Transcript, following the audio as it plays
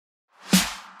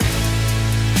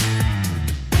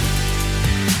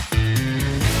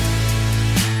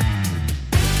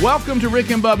Welcome to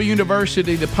Rick and Bubba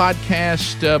University, the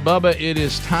podcast. Bubba, it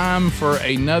is time for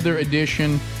another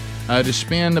edition to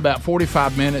spend about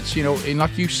 45 minutes. You know, and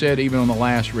like you said, even on the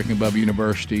last Rick and Bubba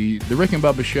University, the Rick and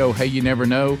Bubba show, hey, you never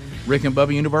know. Rick and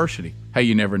Bubba University, hey,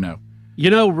 you never know. You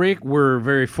know, Rick, we're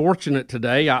very fortunate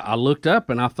today. I looked up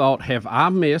and I thought, have I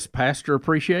missed Pastor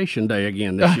Appreciation Day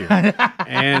again this year?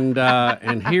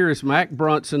 and here is Mac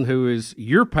Brunson, who is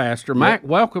your pastor. Mac,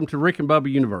 welcome to Rick and Bubba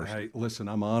University. Hey, listen,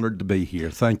 I'm honored to be here.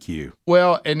 Thank you.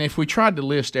 Well, and if we tried to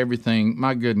list everything,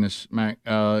 my goodness, Mac,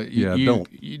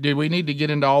 did we need to get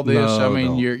into all this? No, I mean,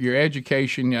 don't. your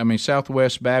education, I mean,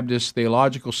 Southwest Baptist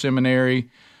Theological Seminary,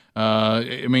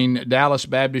 Dallas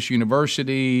Baptist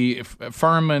University,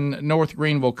 Furman, North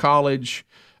Greenville College.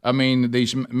 I mean,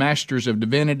 these Masters of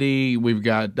Divinity. We've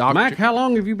got Mac, how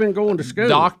long have you been going to school?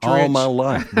 Doctorates. All my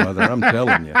life, brother. I'm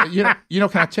telling you. You know,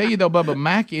 can I tell you though, Bubba,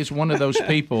 Mac is one of those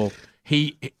people.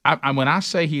 When I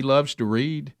say he loves to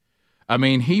read, I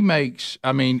mean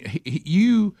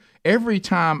you every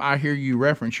time I hear you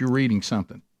reference, you're reading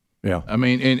something. Yeah. I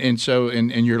mean,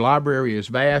 and your library is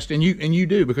vast, and you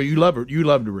do because you love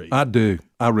to read. I do.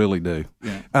 I really do.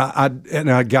 Yeah.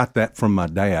 I got that from my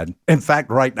dad. In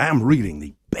fact, right now I'm reading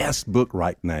the best book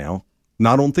right now,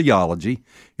 not on theology.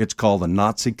 It's called The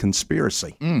Nazi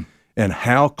Conspiracy, and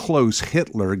how close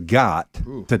Hitler got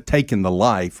to taking the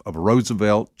life of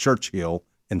Roosevelt, Churchill,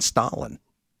 and Stalin.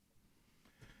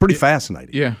 Pretty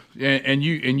fascinating. Yeah, and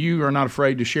you are not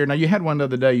afraid to share. Now, you had one the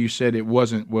other day. You said it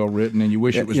wasn't well written, and you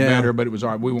wish it was better, but it was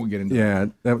all right. We won't get into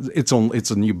it. Yeah,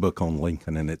 it's a new book on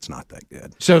Lincoln, and it's not that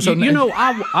good. So you know,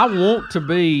 I want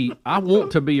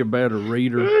to be a better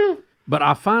reader, but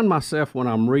I find myself when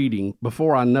I'm reading,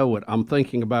 before I know it, I'm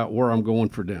thinking about where I'm going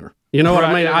for dinner. You know what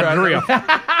I mean? I drift,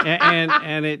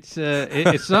 and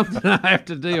it's something I have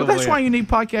to deal with. That's why you need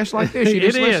podcasts like this. You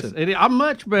just listen. It is. I'm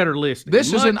much better listening.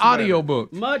 This is an audio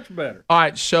book. Much better. All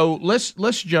right, so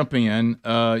let's jump in.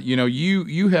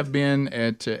 You have been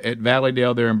at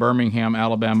Valleydale there in Birmingham,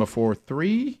 Alabama for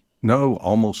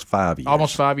almost 5 years.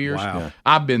 Almost 5 years. Wow. Yeah.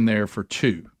 I've been there for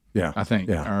 2. Yeah, I think,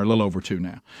 yeah. or a little over 2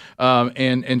 now,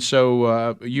 and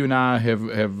so you and I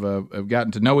have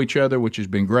gotten to know each other, which has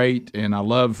been great, and I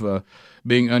love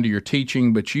being under your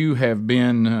teaching. But you have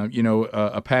been,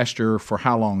 a pastor for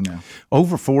how long now?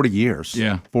 Over 40 years.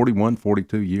 Yeah, 41,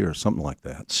 42 years, something like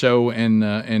that. So,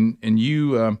 and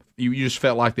you just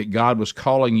felt like that God was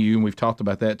calling you, and we've talked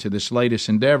about that, to this latest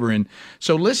endeavor. And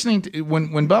so, listening to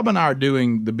when Bubba and I are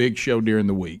doing the big show during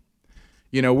the week.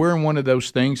 You know, we're in one of those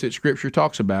things that Scripture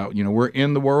talks about. You know, we're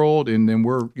in the world, and then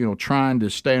we're trying to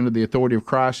stay under the authority of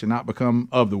Christ and not become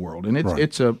of the world. And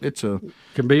it's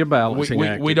can be a balancing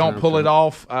act. We don't pull it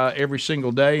off every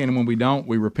single day, and when we don't,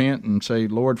 we repent and say,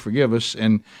 "Lord, forgive us."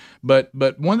 But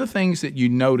one of the things that you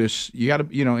notice, you got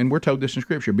to and we're told this in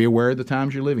Scripture: be aware of the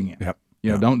times you're living in.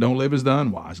 Yep. Don't live as the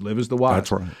unwise, live as the wise.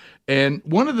 That's right. And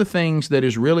one of the things that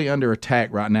is really under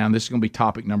attack right now, and this is going to be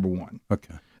topic number 1.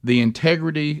 Okay. The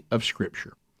integrity of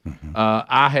Scripture. Mm-hmm.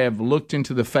 I have looked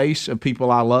into the face of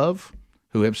people I love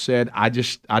who have said, I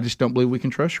just don't believe we can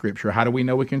trust Scripture. How do we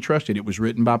know we can trust it? It was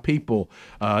written by people.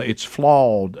 It's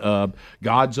flawed.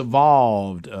 God's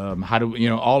evolved. How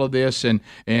do all of this? And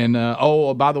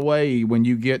by the way, when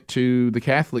you get to the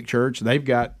Catholic Church, they've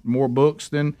got more books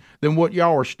than what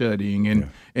y'all are studying.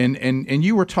 And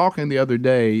you were talking the other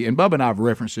day, and Bubba and I have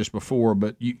referenced this before,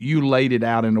 but you laid it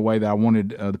out in a way that I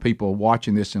wanted the people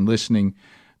watching this and listening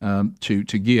to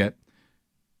get.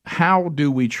 How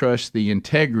do we trust the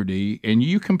integrity? And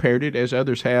you compared it, as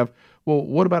others have. Well,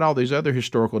 what about all these other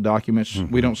historical documents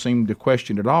we don't seem to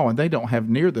question at all, and they don't have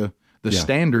near the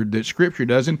standard that Scripture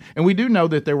does. And we do know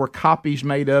that there were copies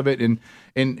made of it,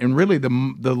 and really the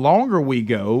longer we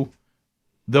go,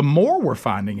 the more we're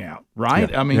finding out,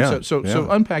 right? Yeah. I mean, So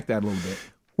unpack that a little bit.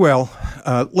 Well,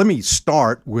 let me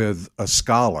start with a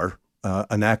scholar,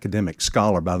 an academic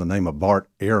scholar by the name of Bart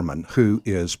Ehrman, who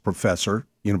is professor,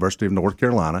 University of North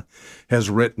Carolina, has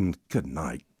written,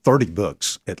 30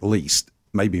 books at least,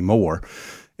 maybe more.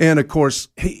 And, of course,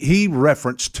 he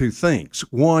referenced 2 things.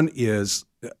 One is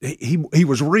he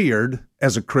was reared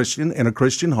as a Christian in a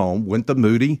Christian home, went to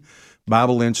Moody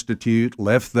Bible Institute,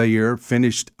 left there,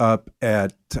 finished up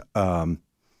at went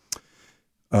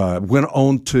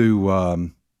on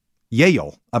to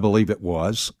Yale, I believe it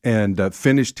was, and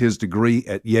finished his degree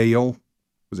at Yale.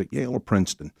 Was it Yale or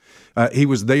Princeton? He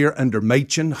was there under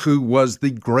Machen, who was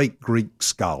the great Greek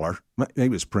scholar. He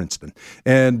was Princeton,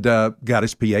 and got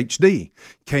his Ph.D.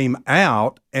 Came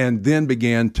out and then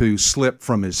began to slip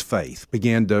from his faith,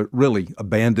 began to really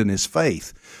abandon his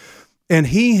faith. And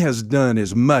he has done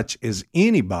as much as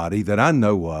anybody that I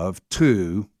know of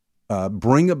to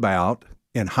bring about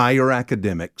in higher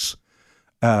academics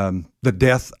the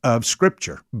death of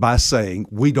Scripture by saying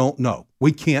we don't know,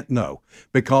 we can't know,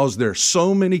 because there's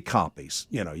so many copies.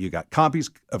 You know, you got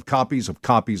copies of copies of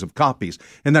copies of copies,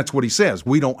 and that's what he says.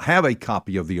 We don't have a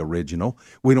copy of the original.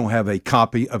 We don't have a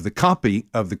copy of the copy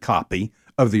of the copy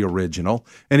of the original,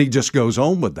 and he just goes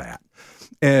on with that.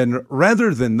 And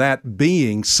rather than that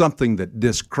being something that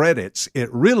discredits,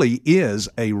 it really is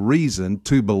a reason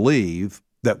to believe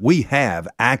that we have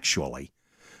actually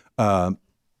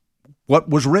what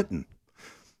was written.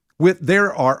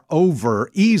 There are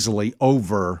easily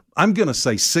over, I'm going to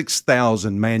say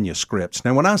 6,000 manuscripts.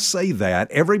 Now, when I say that,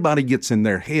 everybody gets in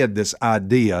their head this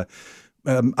idea.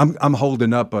 I'm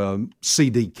holding up a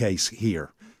CD case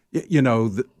here. You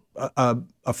know,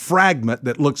 a fragment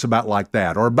that looks about like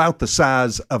that, or about the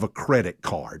size of a credit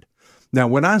card. Now,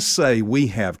 when I say we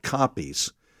have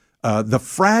copies, the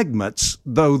fragments,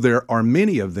 though there are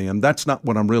many of them, that's not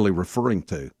what I'm really referring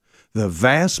to. The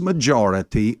vast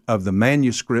majority of the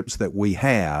manuscripts that we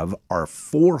have are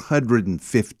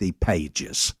 450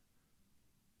 pages.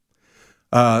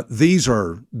 These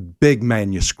are big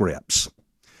manuscripts.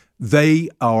 There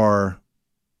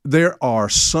are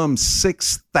some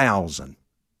 6,000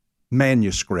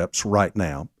 manuscripts right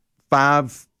now,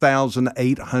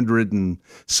 5,800 and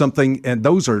something, and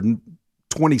those are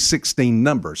 2016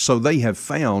 numbers. So they have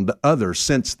found others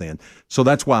since then. So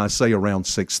that's why I say around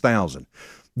 6,000.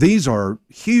 These are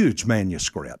huge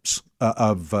manuscripts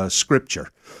of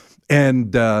Scripture.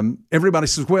 And everybody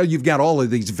says, well, you've got all of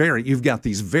these you've got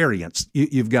these variants.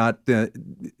 You've got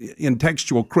in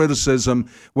textual criticism,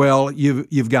 well,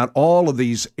 you've got all of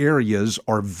these areas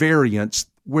or variants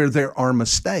where there are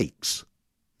mistakes.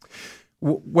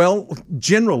 Well,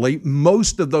 generally,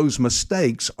 most of those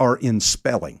mistakes are in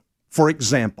spelling. For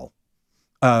example,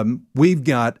 we've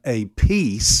got a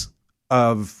piece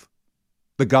of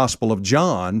the Gospel of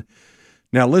John,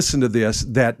 now listen to this,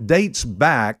 that dates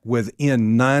back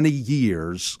within 90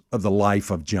 years of the life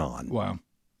of John. Wow.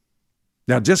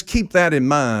 Now just keep that in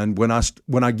mind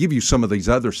when I give you some of these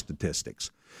other statistics.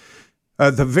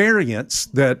 The variants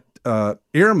that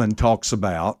Ehrman talks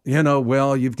about,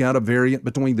 well, you've got a variant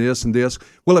between this and this.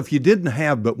 Well, if you didn't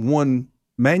have but one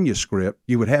manuscript,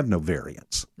 you would have no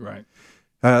variants. Right.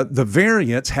 The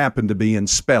variants happen to be in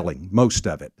spelling, most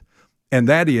of it. And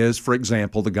that is, for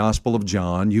example, the Gospel of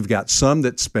John. You've got some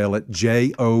that spell it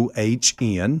John.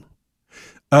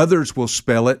 Others will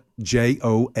spell it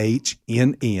John,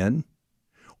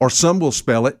 or some will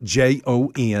spell it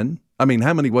Jon. I mean,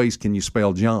 how many ways can you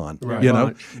spell John?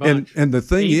 Right. And the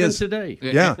thing even is today.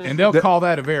 Yeah. And they'll call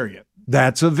that a variant.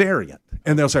 That's a variant.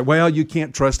 And they'll say, well, you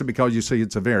can't trust it because you see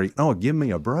it's a variant. Oh, give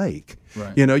me a break.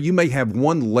 Right. You may have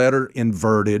one letter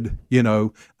inverted,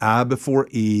 I before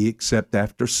E except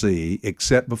after C,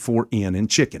 except before N in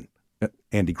chicken.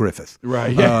 Andy Griffith.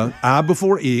 Right. Yeah. I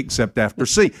before E except after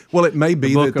C. Well, it may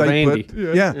be that they Andy.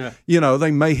 put,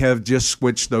 they may have just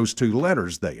switched those two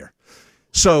letters there.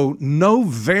 So no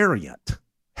variant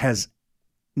has,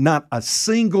 not a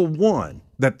single one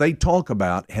that they talk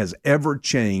about has ever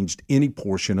changed any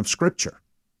portion of Scripture.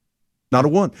 Not a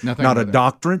one. Not a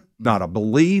doctrine, not a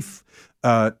belief,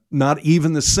 not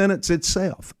even the sentence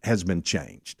itself has been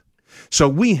changed. So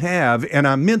we have, and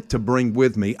I meant to bring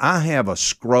with me, I have a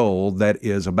scroll that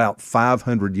is about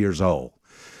 500 years old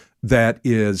that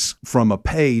is from a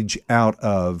page out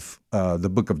of the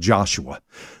book of Joshua.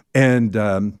 And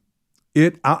I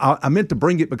meant to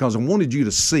bring it because I wanted you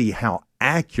to see how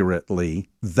accurately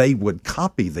they would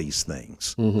copy these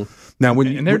things. Mm-hmm. Now,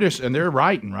 they're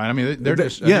writing, right? I mean, they're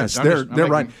just they're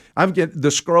right.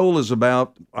 The scroll is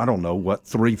about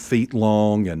 3 feet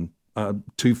long and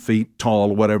 2 feet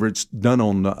tall, or whatever. It's done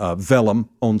on vellum,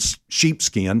 on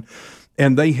sheepskin,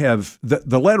 and they have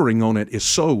the lettering on it is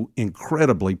so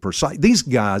incredibly precise. These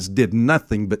guys did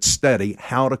nothing but study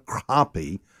how to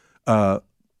copy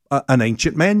an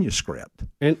ancient manuscript.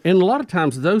 And a lot of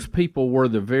times those people were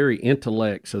the very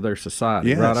intellects of their society,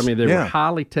 yes, right? I mean, they were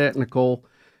highly technical,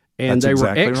 and they were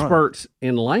experts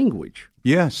in language.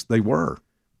 Yes, they were.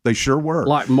 They sure were.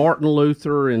 Like Martin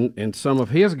Luther and some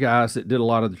of his guys that did a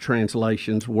lot of the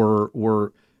translations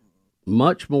were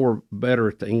much more better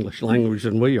at the English language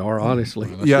than we are, honestly.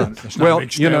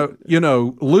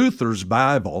 Luther's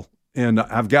Bible, and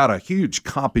I've got a huge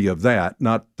copy of that.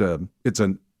 It's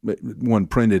one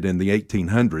printed in the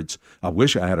 1800s. I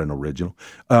wish I had an original,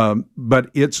 but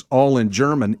it's all in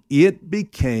German. It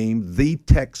became the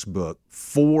textbook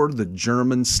for the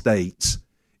German states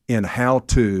in how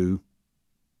to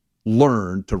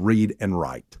learn to read and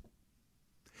write.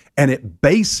 And it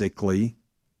basically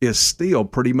is still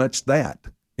pretty much that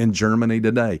in Germany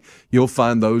today, you'll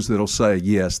find those that'll say,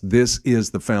 yes, this is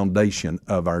the foundation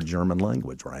of our German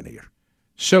language right here.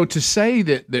 So to say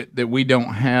that we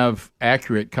don't have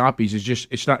accurate copies is just,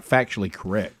 it's not factually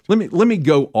correct. Let me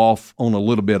go off on a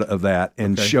little bit of that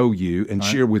and show you and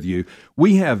share with you.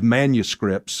 We have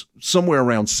manuscripts, somewhere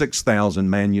around 6,000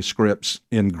 manuscripts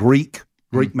in Greek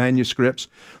manuscripts.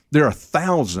 There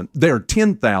are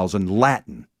 10,000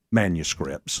 Latin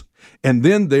manuscripts. And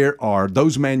then there are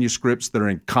those manuscripts that are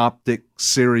in Coptic,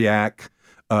 Syriac,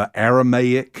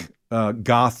 Aramaic,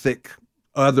 Gothic,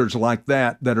 others like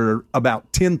that are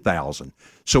about 10,000.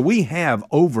 So we have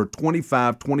over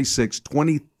 25, 26,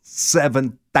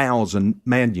 27,000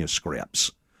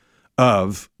 manuscripts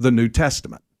of the New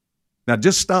Testament. Now,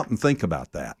 just stop and think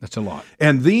about that. That's a lot.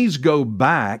 And these go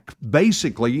back,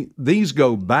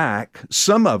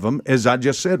 some of them, as I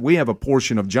just said, we have a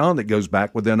portion of John that goes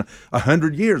back within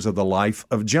 100 years of the life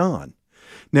of John.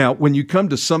 Now, when you come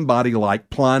to somebody like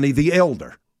Pliny the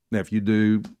Elder, now, if you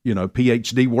do,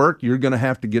 PhD work, you're going to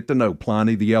have to get to know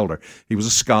Pliny the Elder. He was a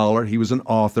scholar. He was an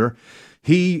author.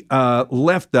 He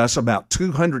left us about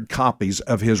 200 copies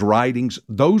of his writings.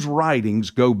 Those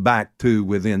writings go back to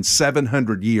within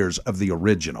 700 years of the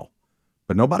original.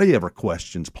 But nobody ever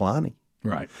questions Pliny.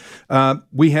 Right.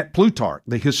 We had Plutarch,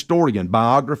 the historian,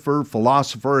 biographer,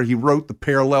 philosopher. He wrote the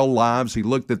parallel lives. He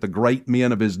looked at the great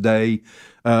men of his day,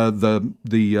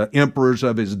 the emperors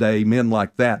of his day, men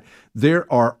like that.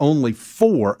 There are only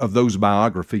 4 of those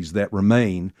biographies that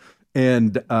remain,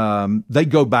 and they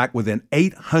go back within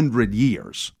 800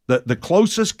 years. The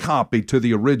closest copy to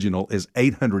the original is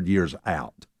 800 years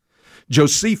out.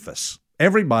 Josephus,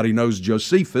 everybody knows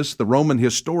Josephus, the Roman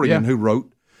historian who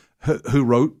wrote,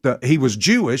 he was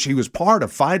Jewish. He was part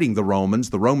of fighting the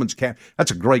Romans. The Romans that's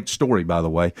a great story, by the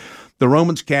way. The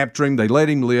Romans capture him, they let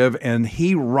him live, and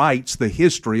he writes the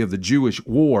history of the Jewish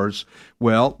wars.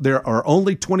 Well, there are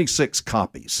only 26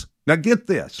 copies. Now get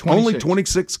this, 26. Only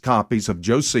 26 copies of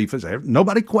Josephus.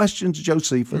 Nobody questions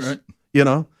Josephus.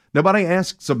 Right. Nobody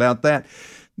asks about that.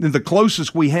 The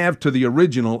closest we have to the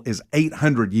original is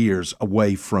 800 years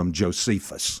away from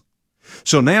Josephus.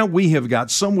 So now we have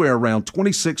got somewhere around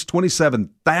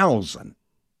 27,000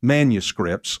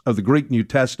 manuscripts of the Greek New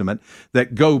Testament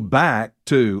that go back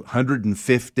to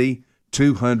 150,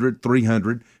 200,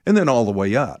 300, and then all the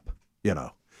way up,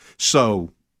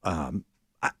 So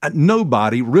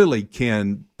nobody really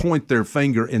can point their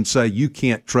finger and say, you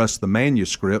can't trust the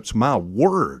manuscripts. My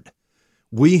word,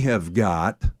 we have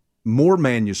got more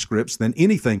manuscripts than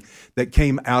anything that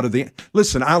came out of the...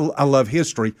 Listen, I love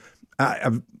history.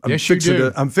 I'm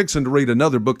fixing to read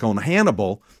another book on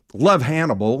Hannibal. Love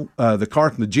Hannibal, the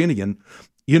Carthaginian.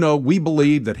 We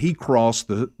believe that he crossed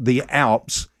the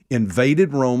Alps,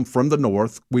 invaded Rome from the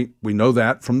north. We know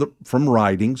that from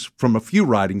writings, from a few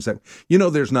writings that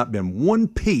there's not been one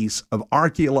piece of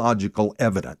archaeological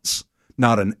evidence,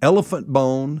 not an elephant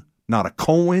bone, not a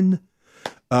coin,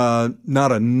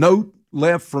 not a note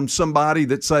left from somebody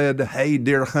that said, hey,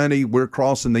 dear honey, we're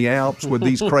crossing the Alps with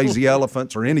these crazy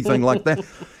elephants or anything like that.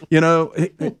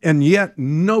 And yet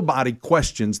nobody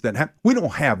questions that. We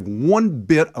don't have one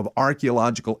bit of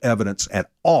archaeological evidence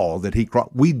at all that he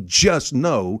crossed. We just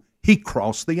know he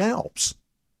crossed the Alps.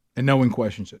 And no one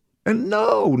questions it. And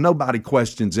nobody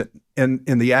questions it in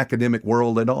the academic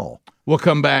world at all. We'll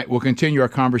come back. We'll continue our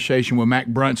conversation with Mac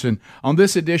Brunson on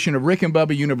this edition of Rick and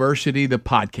Bubba University, the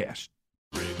podcast.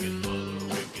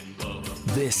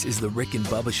 This is the Rick and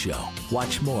Bubba Show.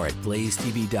 Watch more at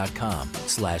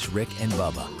blazetv.com/Rick and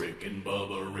Bubba. Rick and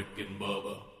Bubba, Rick and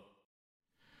Bubba.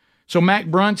 So Mac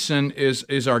Brunson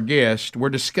is our guest. We're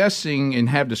discussing and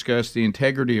have discussed the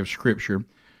integrity of Scripture.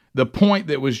 The point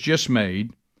that was just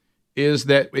made is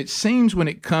that it seems when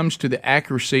it comes to the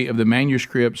accuracy of the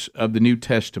manuscripts of the New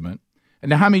Testament, and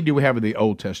now how many do we have of the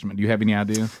Old Testament? Do you have any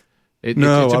idea? It's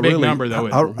a big number, though.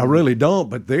 I really don't,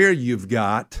 but there you've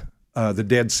got the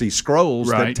Dead Sea Scrolls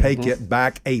that take it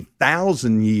back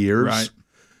 1,000 years.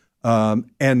 Right.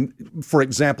 And, for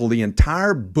example, the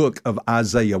entire book of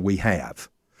Isaiah we have.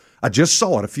 I just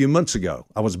saw it a few months ago.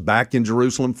 I was back in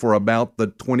Jerusalem for about the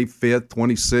 25th,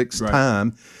 26th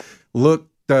time.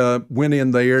 Went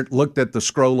in there, looked at the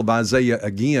scroll of Isaiah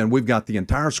again. We've got the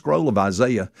entire scroll of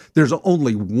Isaiah. There's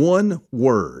only one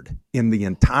word in the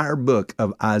entire book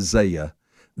of Isaiah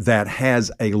that has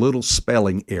a little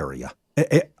spelling error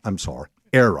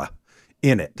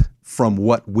in it from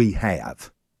what we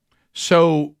have.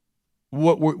 So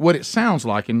what it sounds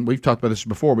like, and we've talked about this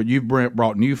before, but you've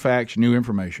brought new facts, new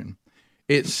information.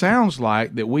 It sounds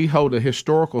like that we hold a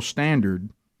historical standard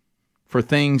for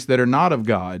things that are not of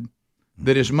God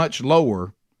that is much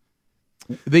lower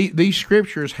These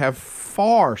scriptures have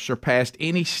far surpassed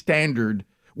any standard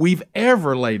we've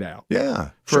ever laid out.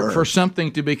 Yeah, for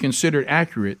something to be considered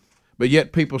accurate, but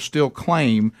yet people still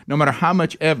claim, no matter how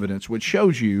much evidence, which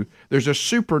shows you there's a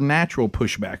supernatural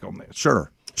pushback on this.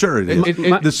 Sure it is.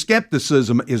 The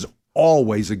skepticism is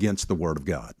always against the Word of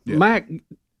God. Yeah. Mac,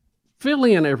 fill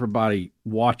in everybody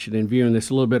watching and viewing this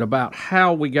a little bit about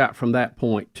how we got from that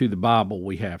point to the Bible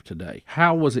we have today.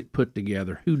 How was it put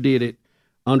together? Who did it?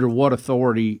 Under what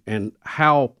authority? And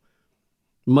how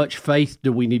much faith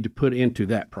do we need to put into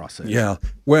that process? Yeah.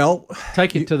 Well,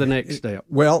 take it to the next step.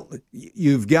 Well,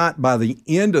 you've got, by the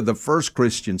end of the first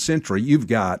Christian century, you've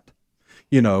got,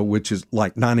 which is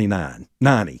like 90,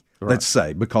 right, let's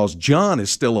say, because John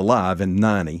is still alive in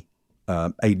 90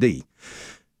 AD.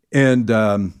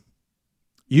 And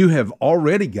you have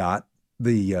already got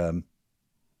the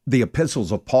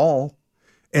epistles of Paul.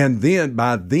 And then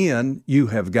by then you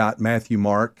have got Matthew,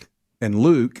 Mark, and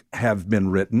Luke have been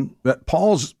written, but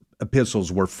Paul's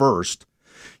epistles were first.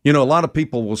 A lot of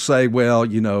people will say, well,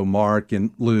 Mark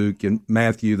and Luke and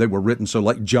Matthew, they were written so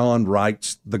late. John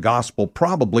writes the gospel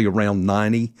probably around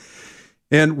 90.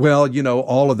 And, well,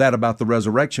 all of that about the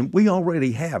resurrection, we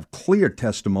already have clear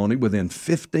testimony within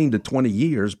 15 to 20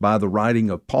 years by the writing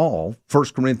of Paul. 1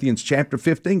 Corinthians chapter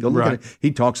 15, go look at it.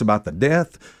 He talks about the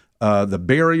death, the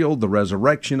burial, the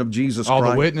resurrection of Jesus Christ.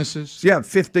 All the witnesses. Yeah,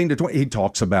 15 to 20. He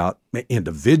talks about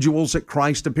individuals that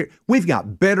Christ appeared. We've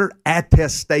got better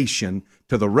attestation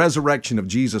to the resurrection of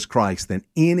Jesus Christ than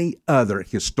any other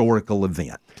historical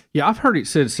event. Yeah, I've heard it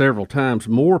said several times,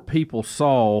 more people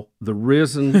saw the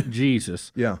risen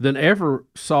Jesus than ever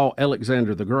saw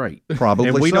Alexander the Great. Probably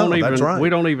and we so, don't even, that's right. We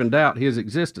don't even doubt his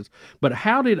existence. But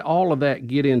how did all of that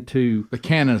get into the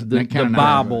canon, the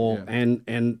Bible,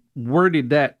 and where did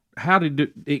that, how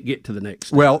did it get to the next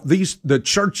step? Well, the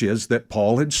churches that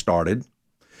Paul had started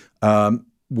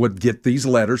would get these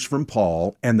letters from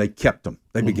Paul, and they kept them.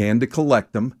 They began to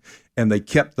collect them, and they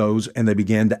kept those, and they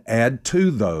began to add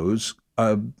to those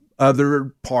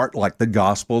other part, like the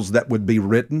Gospels that would be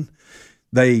written.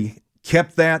 They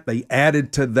kept that. They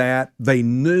added to that. They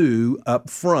knew up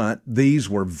front these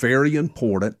were very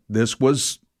important. This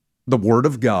was the Word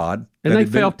of God. And they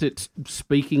felt it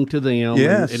speaking to them,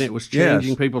 yes, and it was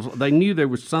changing people's. They knew there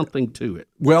was something to it.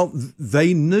 Well,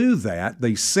 they knew that.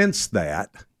 They sensed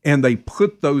that. And they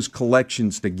put those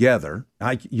collections together.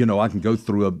 I can go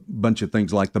through a bunch of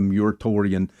things like the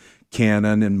Muratorian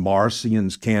canon and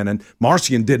Marcion's canon.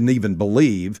 Marcion didn't even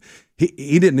believe.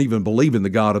 He didn't even believe in the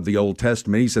God of the Old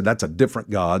Testament. He said that's a different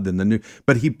God than the New.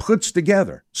 But he puts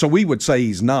together. So we would say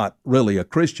he's not really a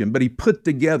Christian, but he put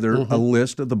together a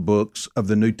list of the books of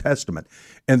the New Testament.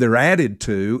 And they're added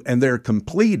to, and they're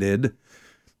completed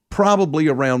probably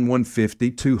around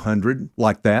 150, 200,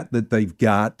 like that they've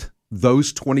got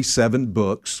those 27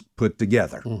 books put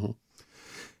together.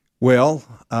 Well,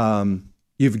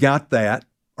 you've got that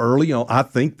early on. I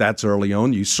think that's early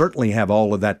on. You certainly have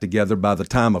all of that together by the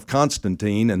time of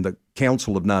Constantine and the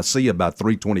Council of Nicaea about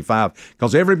 325,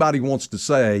 because everybody wants to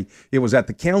say it was at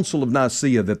the Council of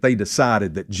Nicaea that they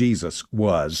decided that Jesus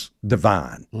was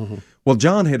divine. Well,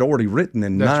 John had already written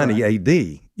in 90 AD,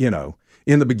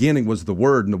 in the beginning was the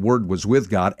Word, and the Word was with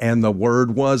God, and the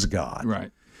Word was God.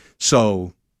 Right.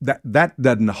 So that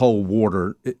doesn't hold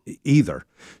water either.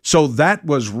 So that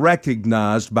was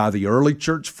recognized by the early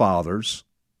church fathers,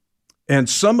 and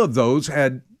some of those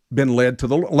had been led to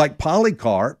the Lord. Like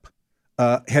Polycarp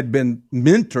had been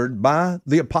mentored by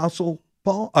the Apostle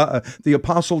Paul, the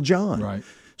Apostle John. Right.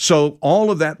 So all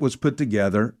of that was put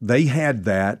together. They had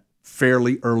that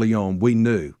fairly early on. We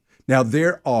knew. Now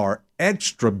there are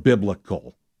extra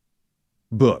biblical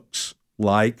books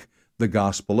like the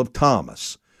Gospel of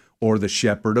Thomas, or the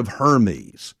Shepherd of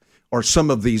Hermes, or some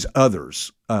of these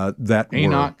others that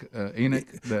Enoch.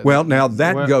 Well, now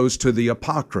that goes to the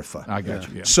Apocrypha. I got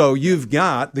you. Yeah. So you've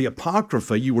got the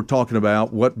Apocrypha. You were talking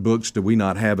about what books do we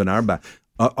not have in our Bible?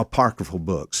 Apocryphal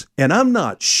books. And I'm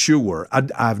not sure,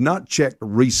 I've not checked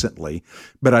recently,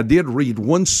 but I did read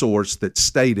one source that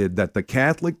stated that the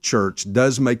Catholic Church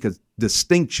does make a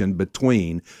distinction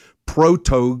between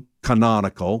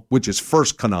proto-canonical, which is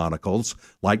first canonicals,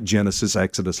 like Genesis,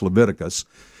 Exodus, Leviticus,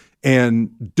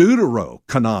 and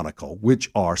deuterocanonical,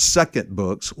 which are second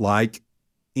books like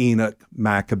Enoch,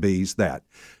 Maccabees, that.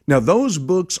 Now, those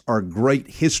books are great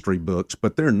history books,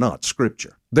 but they're not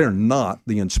Scripture. They're not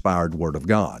the inspired Word of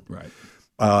God. Right.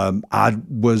 I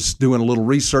was doing a little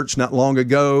research not long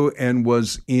ago and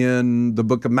was in the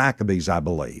book of Maccabees, I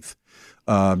believe,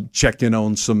 checking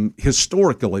on some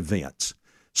historical events.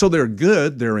 So they're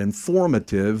good, they're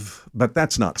informative, but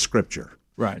that's not Scripture.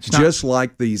 Right. Just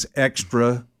like these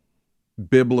extra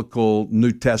biblical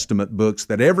New Testament books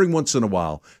that every once in a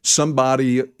while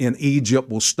somebody in Egypt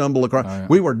will stumble across.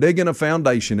 We were digging a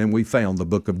foundation and we found the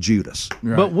book of Judas.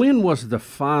 Right. But when was the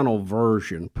final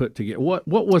version put together? What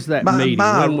was that meeting?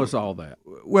 When was all that?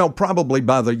 Well, probably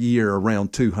by the year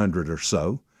around 200 or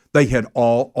so. They had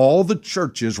all the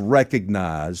churches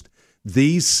recognized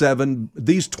these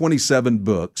 27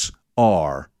 books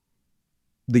are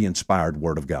the inspired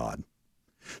Word of God.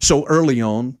 So early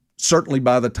on, certainly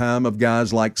by the time of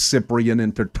guys like Cyprian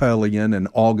and Tertullian and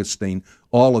Augustine,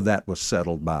 all of that was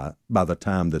settled by the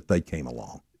time that they came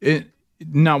along.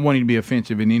 Not wanting to be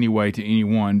offensive in any way to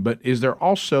anyone, but is there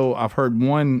also, I've heard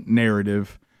one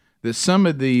narrative that some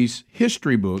of these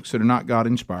history books that are not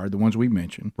God-inspired, the ones we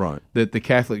mentioned, right, that the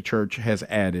Catholic Church has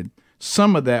added,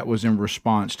 some of that was in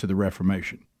response to the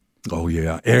Reformation. Oh,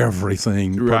 yeah,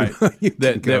 everything. Right.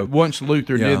 that once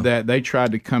Luther did that, they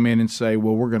tried to come in and say,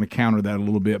 well, we're going to counter that a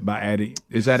little bit by adding.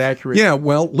 Is that accurate? Yeah,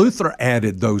 well, Luther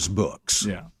added those books.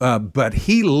 Yeah. But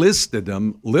he listed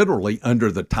them literally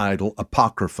under the title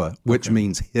Apocrypha, which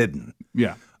means hidden.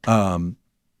 Yeah.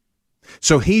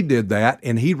 So he did that,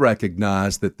 and he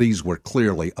recognized that these were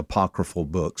clearly apocryphal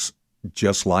books,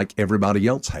 just like everybody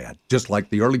else had, just like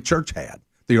the early church had.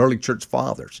 The early church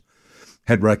fathers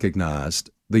had recognized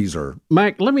these are.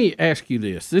 Mac, let me ask you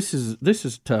this. This is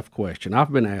a tough question.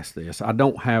 I've been asked this. I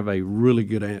don't have a really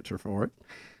good answer for it,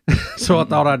 so I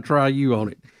thought I'd try you on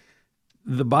it.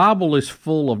 The Bible is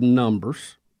full of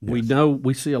numbers. Yes.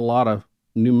 We see a lot of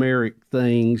numeric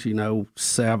things,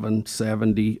 7,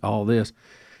 70, all this.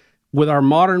 With our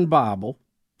modern Bible,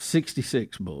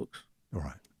 66 books,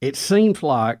 right, it seems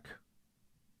like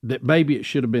that maybe it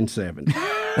should have been 70.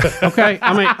 Okay,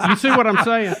 I mean, you see what I'm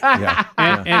saying? Yeah.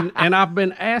 And I've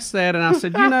been asked that, and I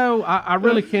said, I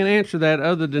really can't answer that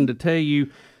other than to tell you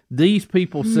these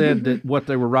people said that what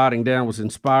they were writing down was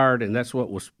inspired, and that's what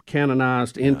was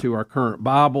canonized into our current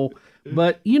Bible.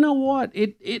 But you know what?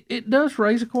 It does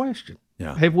raise a question.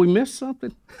 Yeah. Have we missed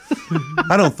something?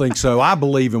 I don't think so. I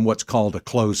believe in what's called a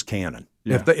closed canon.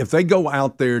 Yeah. If they go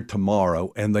out there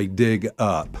tomorrow and they dig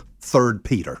up 3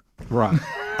 Peter, right,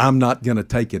 I'm not going to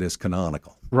take it as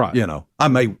canonical. Right.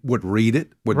 I would read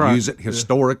it, would use it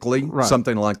historically,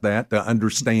 something like that to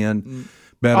understand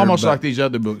better. Almost like these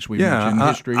other books we mentioned in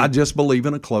history. I just believe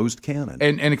in a closed canon.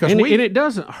 And it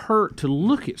doesn't hurt to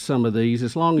look at some of these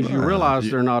as long as you realize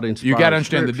they're not inspired. You got to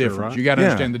understand the difference. Right? You got to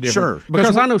understand the difference. Sure.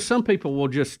 Because I know some people will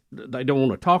they don't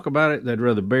want to talk about it. They'd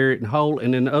rather bury it in whole.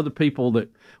 And then other people that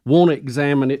want to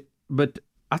examine it. But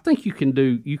I think you can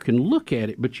look at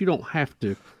it, but you don't have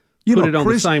to put it on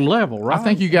the same level, right? I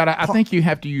think you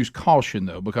have to use caution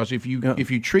though, because if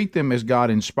you treat them as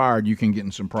God inspired, you can get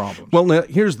in some problems. Well, now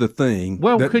here's the thing.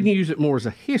 Well, couldn't you use it more as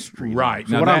a history? Right.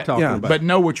 So what I'm talking about. But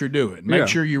know what you're doing. Make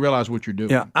sure you realize what you're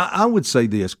doing. Yeah, I would say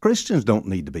this: Christians don't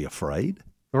need to be afraid.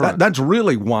 Right. That's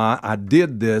really why I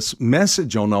did this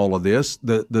message on all of this.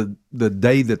 The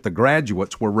day that the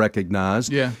graduates were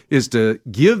recognized is to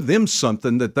give them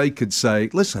something that they could say,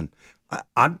 listen,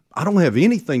 I don't have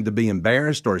anything to be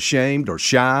embarrassed or ashamed or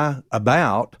shy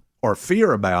about or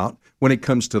fear about when it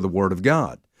comes to the Word of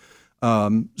God.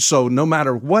 So no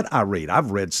matter what I read,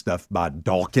 I've read stuff by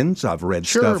Dawkins. I've read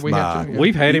stuff by...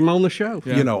 We've had him on the show.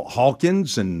 Yeah.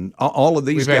 Hawkins and all of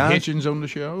these guys. We've had Hitchens on the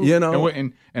show.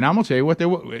 And I'm going to tell you what,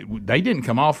 they didn't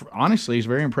come off, honestly, as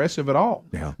very impressive at all.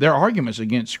 Yeah. Their arguments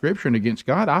against Scripture and against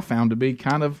God I found to be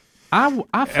kind of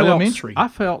elementary. I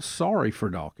felt sorry for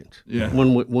Dawkins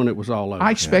when it was all over.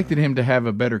 I expected him to have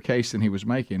a better case than he was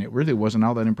making. It really wasn't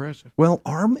all that impressive. Well,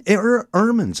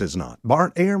 Ehrman's is not.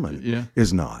 Bart Ehrman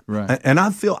is not. Right. And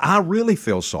I really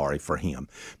feel sorry for him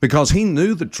because he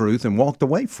knew the truth and walked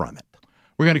away from it.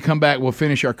 We're going to come back. We'll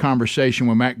finish our conversation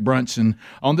with Mac Brunson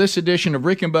on this edition of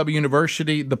Rick and Bubba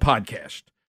University, the podcast.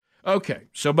 Okay,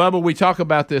 so Bubba, we talk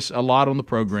about this a lot on the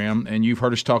program, and you've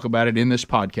heard us talk about it in this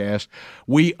podcast.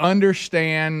 We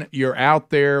understand you're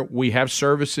out there. We have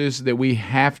services that we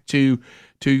have to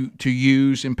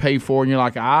use and pay for, and you're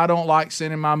like, I don't like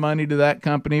sending my money to that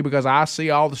company because I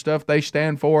see all the stuff they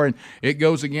stand for, and it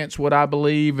goes against what I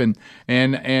believe.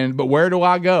 But where do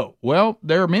I go? Well,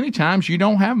 there are many times you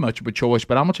don't have much of a choice,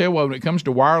 but I'm gonna tell you what, when it comes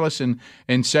to wireless and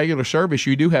cellular service,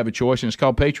 you do have a choice, and it's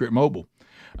called Patriot Mobile.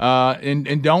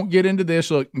 And don't get into this.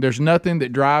 Look, there's nothing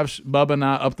that drives Bubba and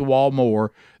I up the wall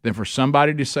more than for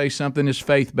somebody to say something is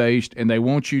faith-based and they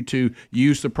want you to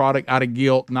use the product out of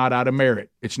guilt, not out of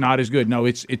merit. It's not as good. No,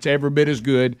 it's every bit as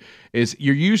good as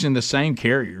you're using the same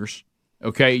carriers.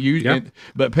 Okay,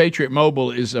 but Patriot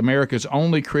Mobile is America's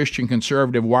only Christian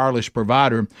conservative wireless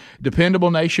provider, dependable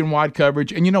nationwide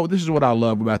coverage. And this is what I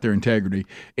love about their integrity.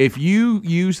 If you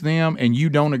use them and you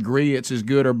don't agree it's as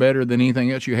good or better than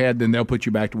anything else you had, then they'll put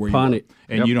you back to where you were,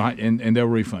 and you don't, and they'll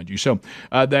refund you. So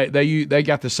they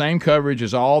got the same coverage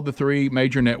as all the three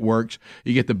major networks.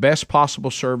 You get the best possible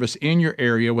service in your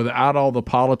area without all the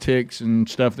politics and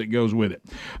stuff that goes with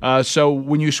it. So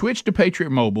when you switch to Patriot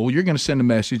Mobile, you're going to send a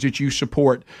message that you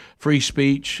support free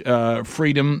speech,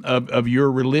 freedom of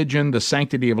your religion, the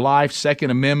sanctity of life,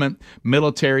 Second Amendment,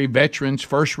 military, veterans,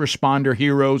 first responder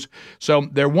heroes. So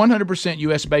they're 100%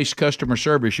 U.S.-based customer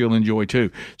service you'll enjoy too.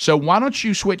 So why don't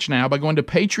you switch now by going to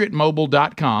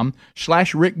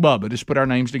patriotmobile.com/Rick Bubba. Just put our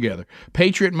names together.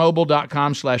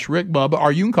 patriotmobile.com/Rick Bubba,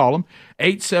 or you can call them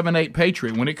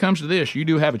 878-PATRIOT. When it comes to this, you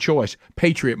do have a choice.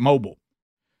 Patriot Mobile.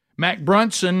 Mac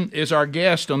Brunson is our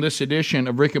guest on this edition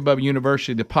of Rick and Bubba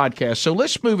University, the podcast. So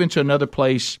let's move into another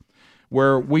place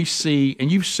where we see,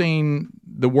 and you've seen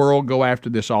the world go after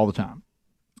this all the time.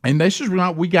 And this is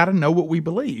not, we got to know what we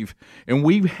believe, and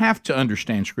we have to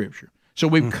understand Scripture. So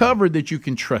we've covered that you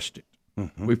can trust it.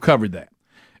 We've covered that.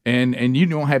 And you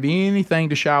don't have anything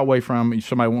to shy away from if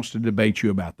somebody wants to debate you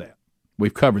about that.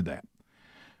 We've covered that.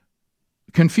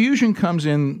 Confusion comes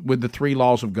in with the three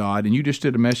laws of God, and you just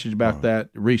did a message about that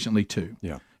recently too.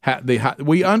 Yeah,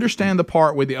 we understand the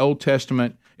part where the Old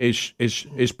Testament is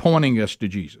pointing us to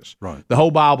Jesus. Right, the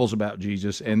whole Bible's about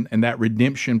Jesus and that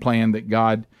redemption plan that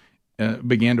God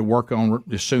began to work on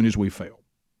as soon as we fell.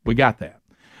 We got that,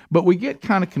 but we get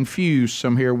kind of confused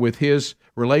some here with His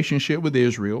relationship with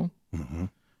Israel.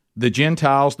 The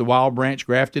Gentiles, the wild branch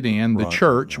grafted in, the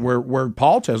church, where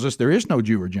Paul tells us there is no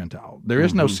Jew or Gentile. There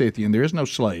is no Scythian. There is no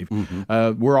slave.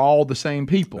 We're all the same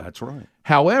people. That's right.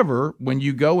 However, when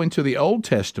you go into the Old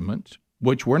Testament,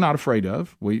 which we're not afraid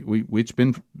of, it's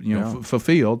been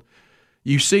fulfilled,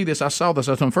 you see this. I saw this.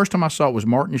 The first time I saw it was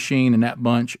Martin Sheen and that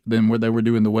bunch, then where they were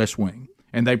doing the West Wing.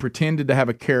 And they pretended to have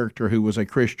a character who was a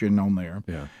Christian on there.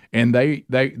 Yeah. And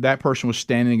that person was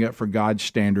standing up for God's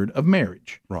standard of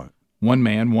marriage. Right. One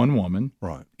man, one woman.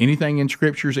 Right. Anything in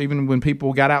Scriptures, even when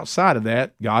people got outside of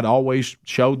that, God always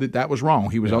showed that was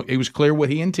wrong. He was clear what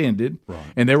He intended,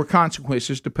 and there were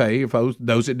consequences to pay if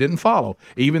those that didn't follow.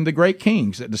 Even the great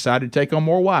kings that decided to take on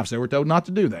more wives, they were told not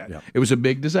to do that. Yeah. It was a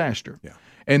big disaster. Yeah.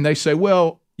 And they say,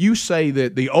 well, you say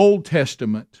that the Old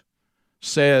Testament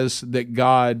says that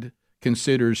God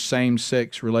considers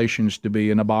same-sex relations to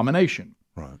be an abomination.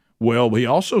 Right. Well, he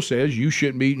also says you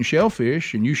shouldn't be eating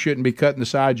shellfish and you shouldn't be cutting the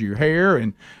sides of your hair.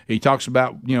 And he talks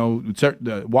about,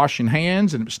 washing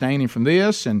hands and abstaining from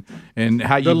this and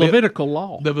how you... The Levitical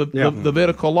law. The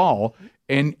Levitical law.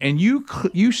 And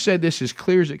you said this as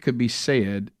clear as it could be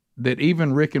said that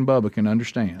even Rick and Bubba can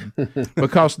understand.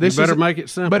 Because this you better make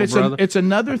it simple, but it's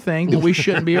another thing that we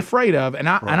shouldn't be afraid of. And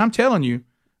I'm telling you,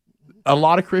 a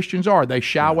lot of Christians are. They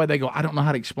shy away. They go, I don't know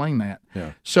how to explain that.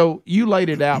 Yeah. So you laid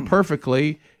it out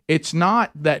perfectly. It's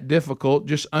not that difficult.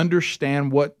 Just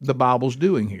understand what the Bible's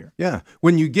doing here. Yeah.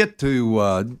 When you get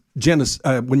to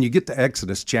when you get to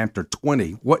Exodus chapter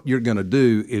 20, what you're going to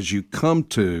do is you come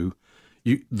to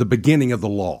the beginning of the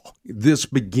law. This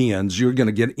begins. You're going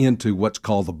to get into what's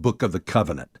called the Book of the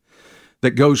Covenant,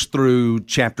 that goes through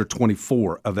chapter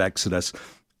 24 of Exodus.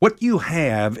 What you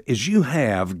have is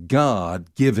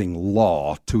God giving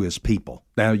law to His people.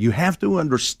 Now you have to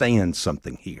understand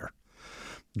something here.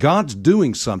 God's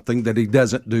doing something that He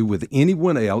doesn't do with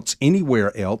anyone else,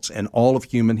 anywhere else in all of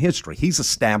human history. He's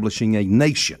establishing a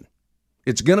nation.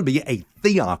 It's going to be a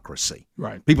theocracy.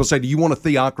 Right. People say, do you want a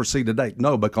theocracy today?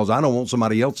 No, because I don't want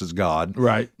somebody else's God.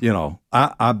 Right.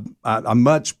 I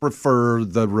much prefer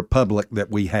the republic that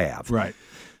we have. Right.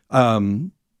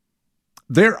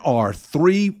 There are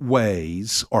three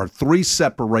ways or three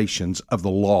separations of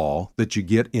the law that you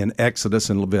get in Exodus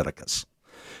and Leviticus.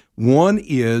 One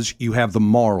is you have the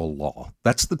moral law.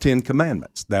 That's the Ten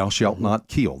Commandments. Thou shalt not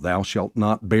kill. Thou shalt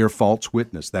not bear false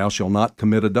witness. Thou shalt not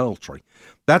commit adultery.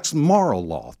 That's moral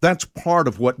law. That's part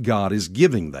of what God is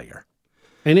giving there.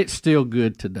 And it's still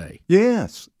good today.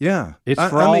 Yes, yeah. It's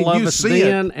for all of us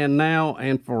then and now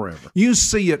and forever. You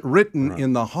see it written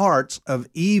in the hearts of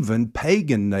even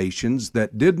pagan nations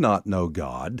that did not know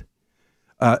God.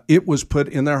 It was put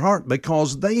in their heart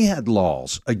because they had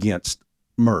laws against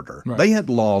murder. Right. They had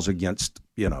laws against,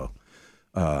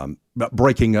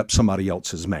 breaking up somebody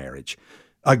else's marriage,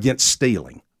 against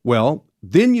stealing. Well,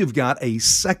 then you've got a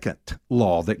second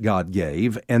law that God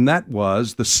gave, and that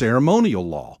was the ceremonial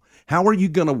law. How are you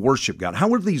going to worship God?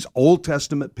 How are these Old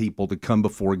Testament people to come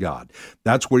before God?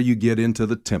 That's where you get into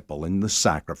the temple and the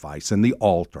sacrifice and the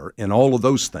altar and all of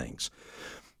those things.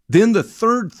 Then the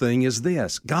third thing is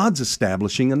this: God's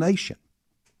establishing a nation.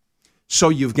 So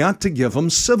you've got to give them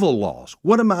civil laws.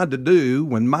 What am I to do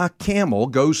when my camel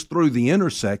goes through the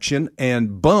intersection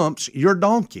and bumps your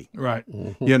donkey? Right.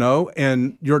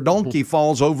 And your donkey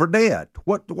falls over dead.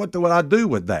 What do I do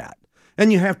with that?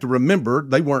 And you have to remember,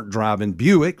 they weren't driving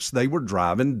Buicks; they were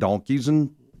driving donkeys, and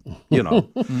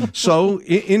So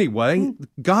anyway,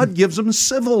 God gives them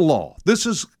civil law. This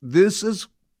is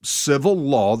civil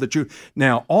law that you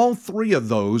now. All three of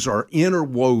those are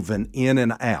interwoven in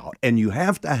and out, and you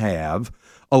have to have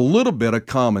a little bit of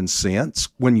common sense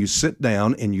when you sit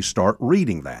down and you start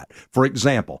reading that. For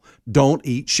example, don't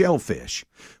eat shellfish.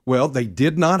 Well, they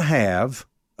did not have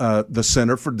the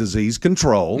Center for Disease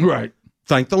Control. Right.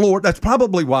 Thank the Lord. That's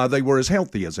probably why they were as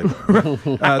healthy as they were.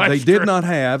 They did not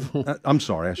have. I'm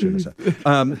sorry, I shouldn't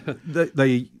have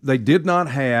said. They did not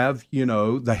have,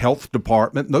 the health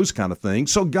department and those kind of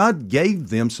things. So God gave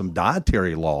them some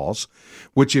dietary laws,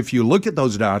 which, if you look at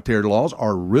those dietary laws,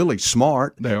 are really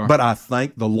smart. They are. But I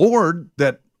thank the Lord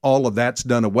that all of that's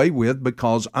done away with,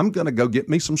 because I'm going to go get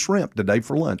me some shrimp today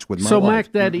for lunch with my So, wife.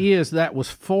 Mac, that was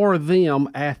for them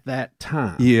at that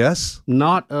time. Yes.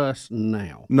 Not us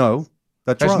now. No.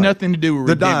 That's has right. nothing to do with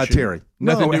the redemption. Dietary.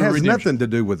 Nothing No, to it do with has redemption. nothing to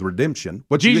do with redemption.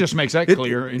 Jesus makes that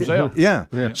clear himself. Yeah.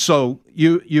 So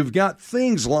you've got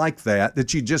things like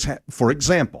that you just have. For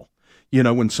example,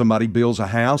 when somebody builds a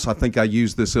house, I think I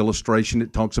used this illustration.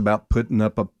 It talks about putting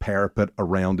up a parapet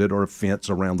around it or a fence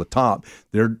around the top.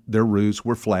 Their roofs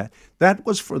were flat. That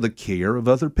was for the care of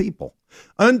other people.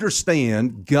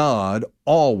 Understand, God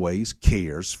always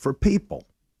cares for people.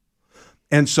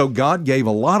 And so God gave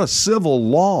a lot of civil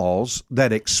laws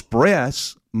that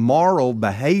express moral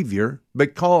behavior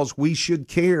because we should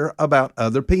care about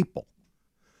other people.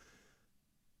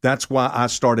 That's why I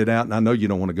started out, and I know you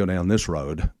don't want to go down this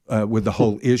road, with the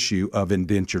whole issue of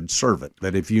indentured servant,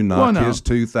 that if you knock his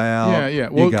tooth out, Well, you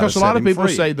gotta because a lot set of him people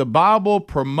free. say the Bible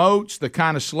promotes the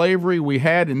kind of slavery we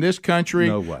had in this country.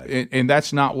 No way. And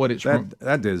that's not what it's from.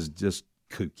 That is just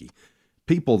kooky.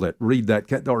 People that read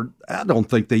that, or I don't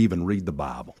think they even read the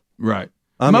Bible. Right.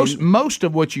 I Most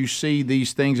of what you see,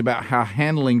 these things about how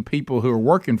handling people who are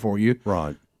working for you,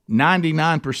 Right.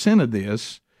 99% of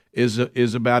this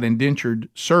is about indentured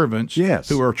servants Yes.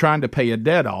 who are trying to pay a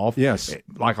debt off. Yes.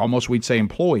 Like almost we'd say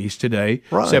employees today,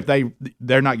 Right. except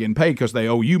they're not getting paid because they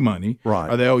owe you money,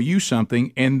 Right. or they owe you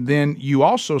something. And then you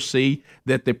also see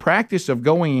that the practice of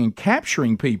going and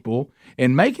capturing people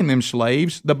and making them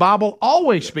slaves, the Bible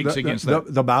always speaks against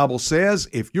that. The Bible says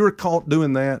if you're caught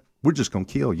doing that, we're just going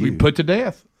to kill you. We put to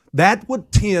death. That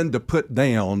would tend to put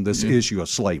down this issue of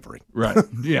slavery. Right.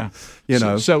 Yeah.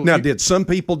 So now, did some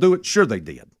people do it? Sure, they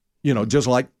did. Just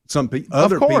like some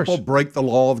other course. people break the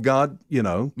law of God.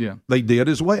 They did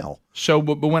as well. So,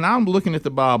 but when I'm looking at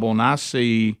the Bible and I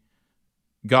see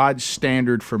God's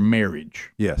standard for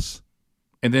marriage, Yes.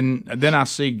 and then I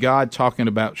see God talking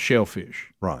about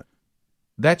shellfish. Right.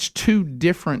 That's two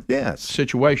different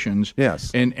situations.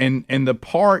 Yes. And the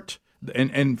part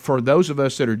and for those of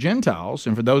us that are Gentiles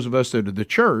and for those of us that are the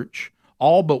church,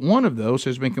 all but one of those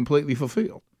has been completely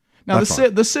fulfilled. Now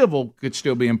the civil could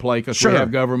still be in play because we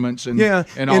have governments and all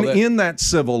that. In that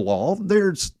civil law,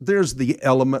 there's the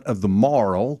element of the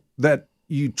moral that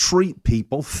you treat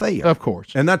people fair. Of course.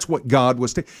 And that's what God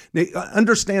was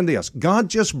understand this. God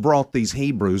just brought these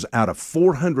Hebrews out of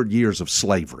 400 years of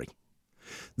slavery.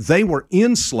 They were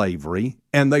in slavery,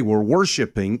 and they were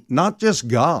worshiping not just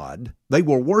God, they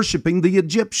were worshiping the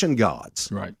Egyptian gods.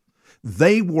 Right.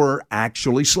 They were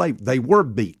actually slaves. They were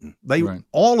beaten.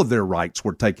 All of their rights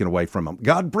were taken away from them.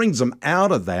 God brings them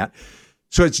out of that.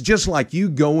 So it's just like you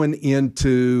going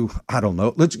into, I don't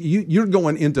know, you're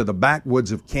going into the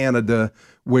backwoods of Canada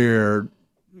where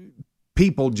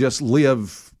people just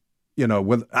live,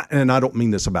 with, and I don't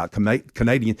mean this about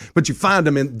Canadian, but you find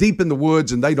them deep in the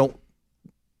woods and they don't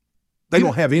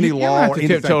have any law have or to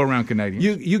anything. tiptoe around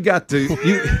Canadians. You got to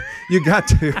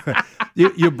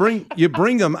you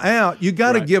bring them out. You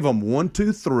got to give them 1,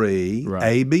 2, 3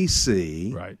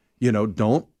 ABC. Right.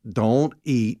 Don't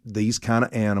eat these kind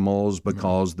of animals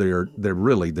because they're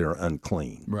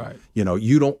unclean. Right.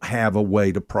 You don't have a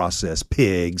way to process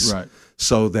pigs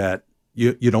so that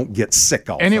you don't get sick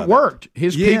off. And of it worked.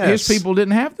 His Yes. people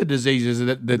didn't have the diseases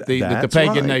that the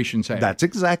pagan nations had. That's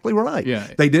exactly right. Yeah.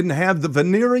 They didn't have the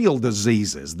venereal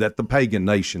diseases that the pagan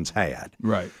nations had.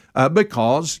 Right.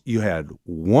 Because you had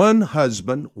one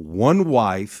husband, one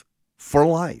wife for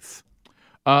life.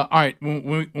 All right.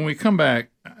 When we come back,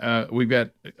 we've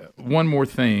got one more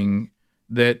thing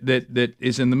that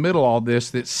is in the middle of all this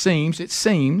that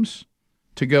seems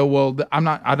to go, well,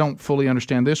 I don't fully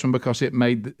understand this one because it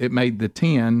made the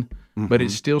 10 but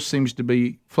it still seems to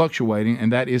be fluctuating,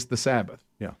 and that is the Sabbath.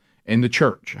 Yeah. And the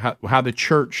church, how the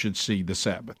church should see the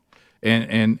Sabbath.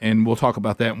 And we'll talk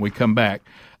about that when we come back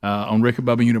on Rick and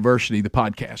Bubba University, the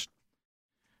podcast.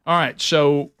 All right,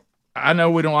 so I know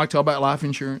we don't like to talk about life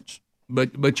insurance,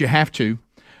 but you have to.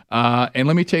 And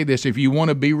let me tell you this, if you want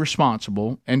to be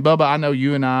responsible, and Bubba, I know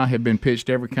you and I have been pitched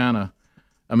every kind of,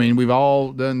 I mean, we've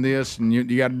all done this, and you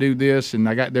got to do this, and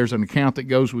there's an account that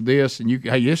goes with this, and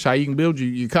hey, this is how you can build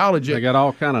your college. They got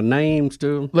all kind of names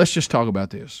to them. Let's just talk about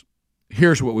this.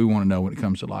 Here's what we want to know when it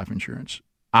comes to life insurance.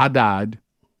 I died.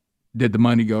 Did the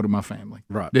money go to my family?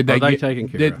 Right. Did Are they get, taken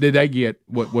care did, of? Did they get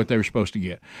what they were supposed to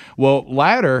get? Well,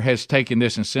 Ladder has taken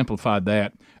this and simplified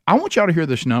that. I want y'all to hear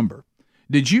this number.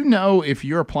 Did you know if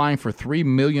you're applying for $3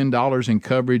 million in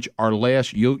coverage or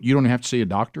less, you don't have to see a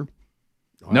doctor?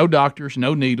 Wow. No doctors,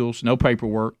 no needles, no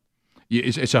paperwork.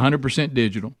 It's 100%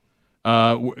 digital.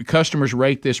 Customers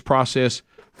rate this process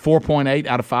 4.8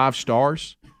 out of 5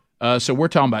 stars. So we're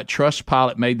talking about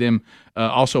Trustpilot made them,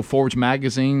 also Forbes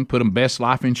Magazine put them best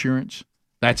life insurance.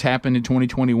 That's happened in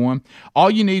 2021.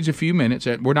 All you need is a few minutes.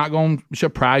 We're not going to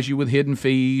surprise you with hidden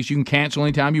fees. You can cancel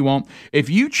anytime you want. If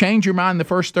you change your mind in the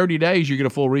first 30 days, you get a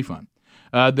full refund.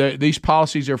 These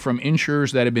policies are from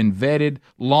insurers that have been vetted,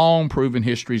 long proven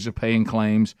histories of paying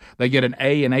claims. They get an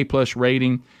A and A+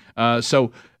 rating.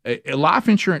 So life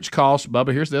insurance costs,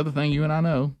 Bubba, here's the other thing you and I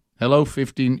know. Hello,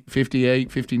 50,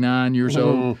 58, 59 years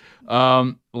old.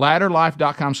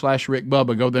 Ladderlife.com/Rick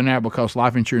Bubba. Go there now because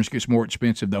life insurance gets more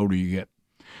expensive the older you get.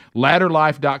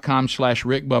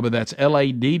 Ladderlife.com/Rick Bubba. That's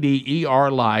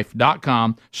LADDER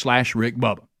life.com/Rick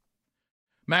Bubba.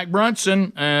 Mac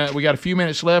Brunson, we got a few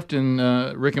minutes left in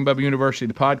Rick and Bubba University,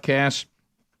 the podcast.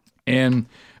 And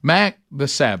Mac, the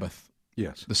Sabbath.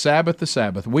 Yes. The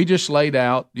Sabbath. We just laid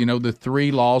out, the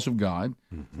 3 laws of God.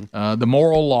 Mm-hmm. The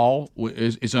moral law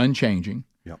is unchanging.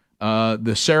 Yep.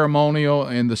 The ceremonial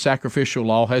and the sacrificial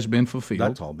law has been fulfilled.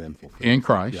 That's all been fulfilled. In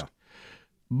Christ. Yeah.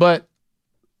 But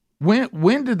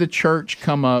when did the church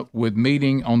come up with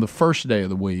meeting on the first day of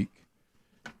the week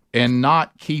and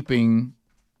not keeping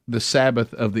the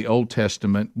Sabbath of the Old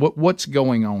Testament? What's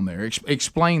going on there?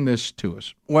 Explain this to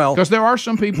us. Well, because there are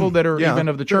some people that are even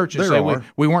of the church that say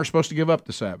we weren't supposed to give up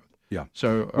the Sabbath. Yeah.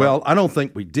 So, well, I don't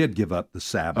think we did give up the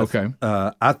Sabbath. Okay.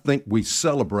 I think we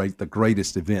celebrate the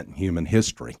greatest event in human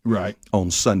history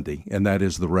on Sunday, and that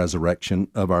is the resurrection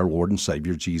of our Lord and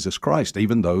Savior Jesus Christ.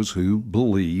 Even those who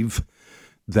believe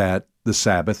that the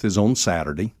Sabbath is on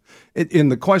Saturday.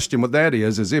 And the question with that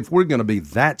is if we're going to be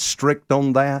that strict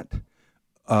on that,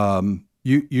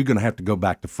 you're going to have to go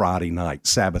back to Friday night,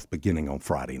 Sabbath beginning on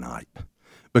Friday night,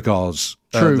 because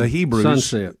the Hebrews,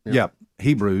 sunset,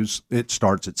 Hebrews, it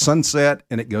starts at sunset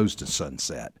and it goes to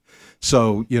sunset.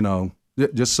 So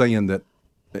just saying that,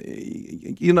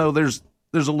 there's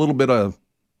a little bit of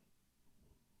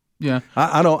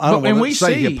I don't want to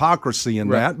say hypocrisy in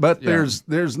that, but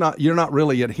there's not, you're not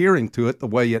really adhering to it the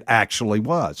way it actually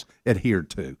was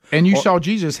adhered to. And you saw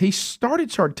Jesus, he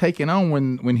started taking on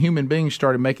when human beings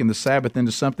started making the Sabbath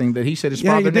into something that he said his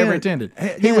Father never intended.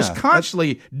 He was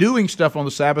constantly doing stuff on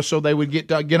the Sabbath so they would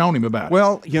get on him about it.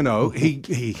 Well,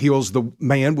 he heals the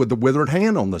man with the withered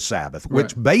hand on the Sabbath,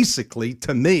 which basically,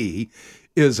 to me,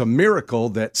 is a miracle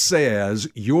that says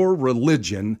your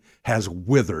religion has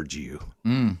withered you.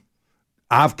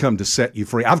 I've come to set you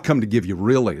free. I've come to give you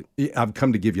life.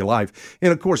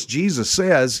 And of course, Jesus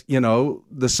says,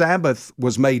 the Sabbath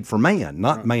was made for man,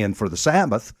 not man for the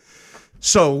Sabbath.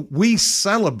 So we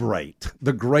celebrate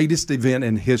the greatest event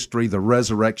in history, the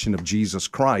resurrection of Jesus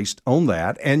Christ, on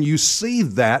that. And you see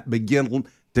that begin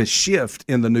to shift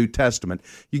in the New Testament.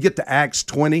 You get to Acts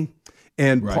 20.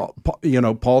 And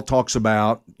Paul talks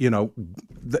about,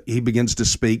 he begins to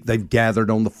speak. They've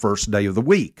gathered on the first day of the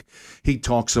week. He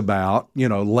talks about,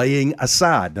 laying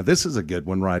aside. Now, this is a good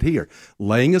one right here.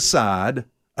 Laying aside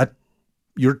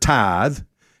your tithe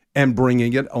and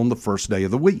bringing it on the first day of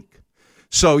the week.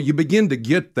 So you begin to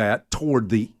get that toward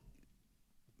the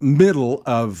middle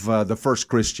of the first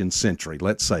Christian century,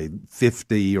 let's say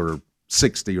 50 or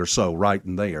 60 or so, right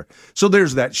in there. So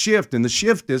there's that shift, and the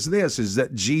shift is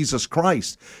that Jesus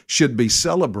Christ should be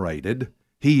celebrated.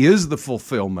 He is the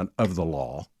fulfillment of the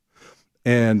law,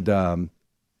 and to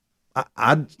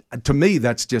me,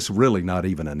 that's just really not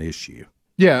even an issue.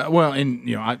 Yeah, well, and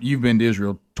you've been to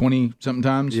Israel 20-something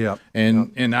times,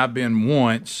 and I've been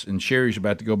once, and Sherry's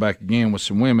about to go back again with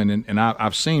some women, and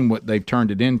I've seen what they've turned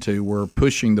it into, where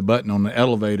pushing the button on the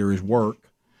elevator is work.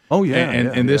 Oh, yeah,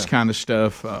 and this kind of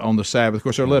stuff on the Sabbath. Of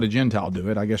course, they'll let a Gentile do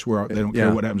it. I guess they don't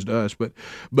care what happens to us.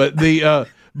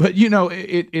 But you know,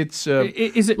 it's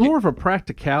is it more of a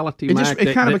practicality?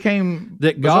 It kind of became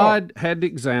that God had the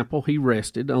example. He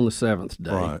rested on the seventh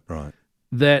day. Right.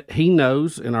 That he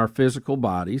knows in our physical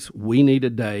bodies, we need a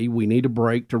day, we need a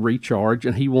break to recharge,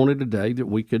 and he wanted a day that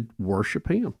we could worship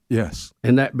him. Yes.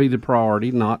 And that be the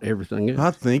priority, not everything else.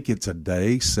 I think it's a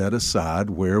day set aside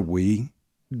where we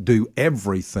do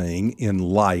everything in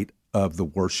light of the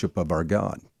worship of our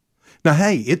God. Now,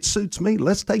 hey, it suits me.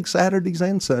 Let's take Saturdays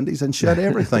and Sundays and shut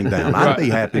everything down. I'd be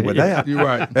happy with that. You're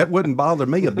right. That wouldn't bother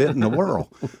me a bit in the world.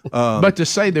 But to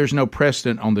say there's no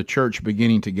precedent on the church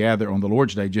beginning to gather on the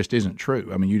Lord's Day just isn't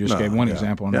true. I mean, you just gave one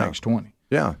example in Acts 20.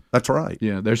 Yeah, that's right.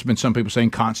 Yeah, there's been some people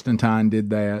saying Constantine did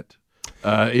that.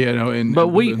 But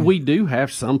we do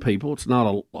have some people. It's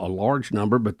not a large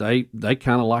number, but they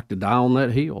kind of like to die on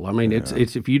that hill. I mean, it's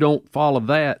if you don't follow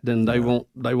that, then they won't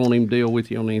even deal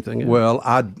with you on anything else. Well,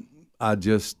 I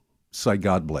just say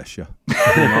God bless you.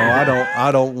 I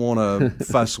don't want to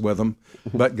fuss with them,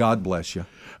 but God bless you.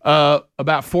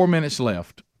 About 4 minutes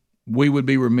left. We would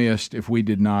be remiss if we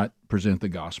did not present the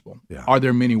gospel. Yeah. Are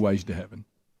there many ways to heaven?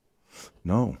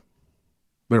 No.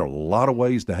 There are a lot of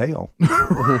ways to hell.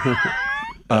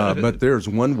 But there's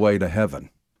one way to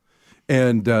heaven.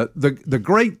 And the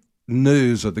great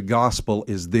news of the gospel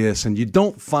is this, and you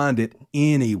don't find it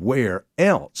anywhere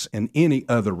else in any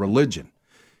other religion.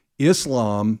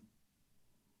 Islam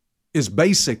is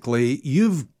basically,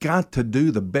 you've got to do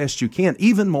the best you can.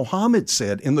 Even Muhammad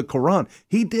said in the Quran,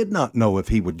 he did not know if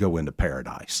he would go into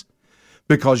paradise,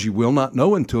 because you will not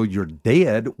know until you're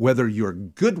dead whether your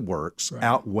good works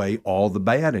outweigh all the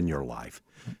bad in your life.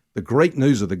 The great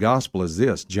news of the gospel is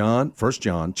this, 1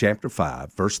 John chapter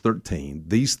 5, verse 13,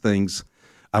 these things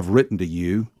I've written to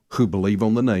you who believe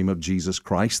on the name of Jesus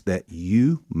Christ, that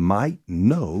you might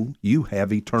know you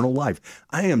have eternal life.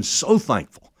 I am so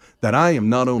thankful that I am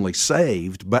not only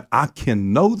saved, but I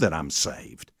can know that I'm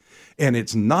saved. And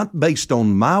it's not based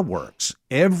on my works.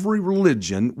 Every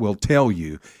religion will tell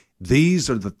you these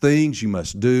are the things you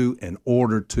must do in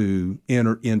order to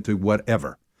enter into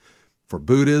whatever. For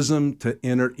Buddhism to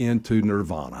enter into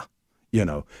nirvana.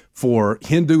 For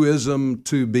Hinduism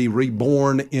to be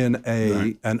reborn in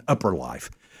an upper life.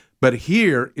 But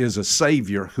here is a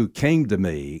Savior who came to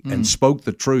me and spoke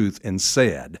the truth and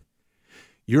said,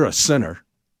 you're a sinner,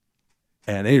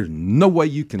 and there's no way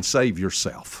you can save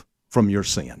yourself from your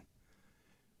sin.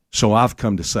 So I've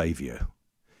come to save you.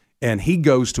 And he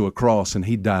goes to a cross and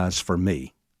he dies for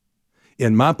me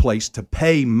in my place to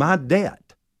pay my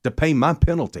debt, to pay my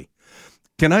penalty.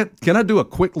 Can I do a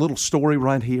quick little story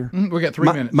right here? We got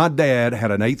 3 minutes. My dad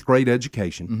had an 8th grade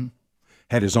education,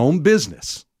 had his own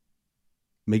business.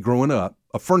 Me growing up,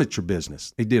 a furniture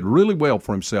business. He did really well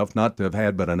for himself not to have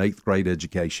had but an 8th grade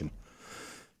education.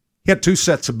 He had 2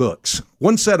 sets of books.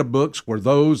 One set of books were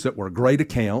those that were great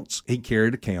accounts. He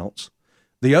carried accounts.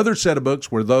 The other set of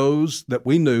books were those that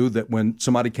we knew that when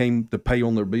somebody came to pay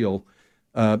on their bill,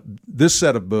 this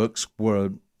set of books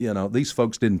were, these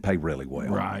folks didn't pay really well.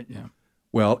 Right, yeah.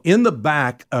 Well, in the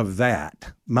back of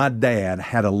that, my dad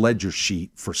had a ledger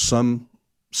sheet for some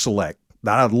select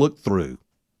that I looked through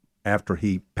after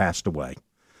he passed away.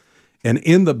 And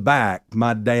in the back,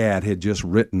 my dad had just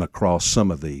written across some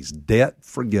of these, debt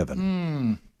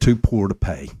forgiven, too poor to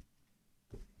pay.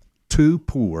 Too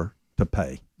poor to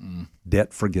pay.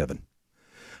 Debt forgiven.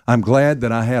 I'm glad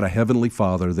that I had a heavenly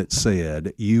Father that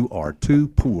said, you are too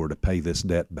poor to pay this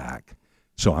debt back,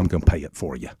 so I'm going to pay it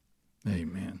for you.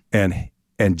 Amen.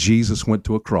 And Jesus went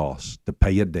to a cross to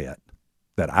pay a debt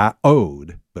that I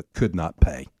owed but could not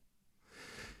pay.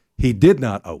 He did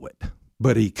not owe it,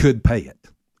 but he could pay it,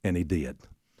 and he did.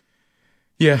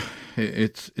 Yeah,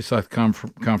 it's like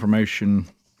confirmation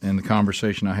in the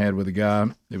conversation I had with a guy.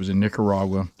 It was in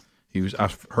Nicaragua. I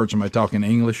heard somebody talking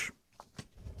English,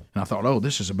 and I thought, oh,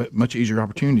 this is a much easier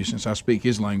opportunity since I speak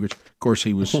his language. Of course,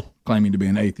 he was claiming to be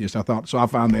an atheist. I thought, so I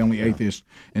found the only atheist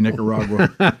in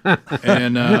Nicaragua.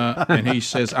 And he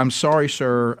says, I'm sorry,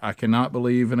 sir, I cannot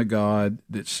believe in a God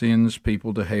that sends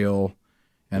people to hell.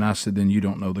 And I said, then you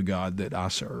don't know the God that I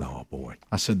serve. Oh, boy.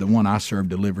 I said, the one I serve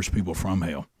delivers people from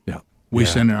hell. Yeah. We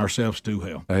send ourselves to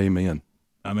hell. Amen.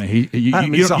 I mean, you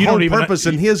the whole purpose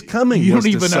in his coming you was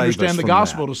don't to even save understand us the from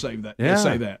gospel that. to save that. Yeah. To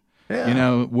say that.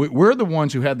 Yeah. We're the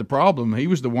ones who had the problem. He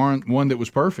was the one that was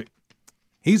perfect.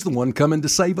 He's the one coming to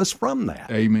save us from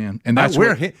that. Amen. And that's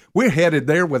we're headed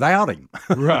there without him.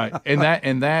 Right.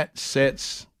 And that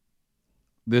sets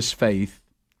this faith.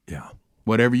 Yeah.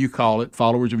 Whatever you call it,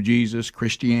 followers of Jesus,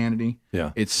 Christianity.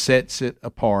 Yeah. It sets it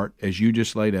apart, as you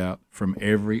just laid out, from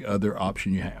every other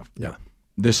option you have. Yeah.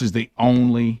 This is the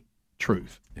only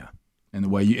truth. Yeah. And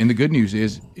the good news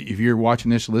is, if you're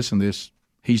watching this, listen to this,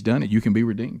 He's done it. You can be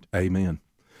redeemed. Amen.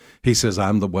 He says,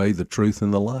 I'm the way, the truth,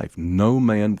 and the life. No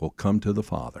man will come to the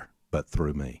Father but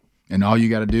through me. And all you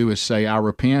got to do is say, I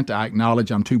repent. I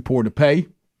acknowledge I'm too poor to pay.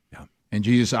 Yeah. And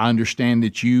Jesus, I understand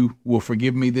that you will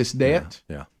forgive me this debt.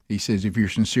 Yeah. He says, if you're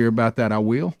sincere about that, I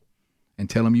will. And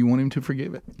tell him you want him to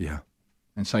forgive it. Yeah.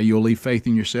 And say you'll leave faith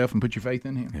in yourself and put your faith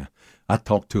in him. Yeah. I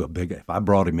talked to if I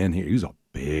brought him in here, he was a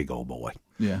big old boy.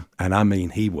 Yeah. And I mean,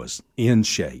 he was in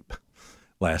shape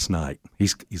last night.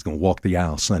 He's going to walk the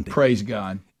aisle Sunday. Praise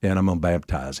God. And I'm going to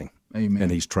baptize him. Amen.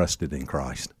 And he's trusted in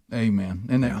Christ. Amen.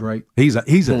 Isn't that great? He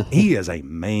is a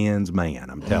man's man,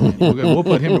 I'm telling you. We'll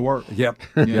put him to work. Yep.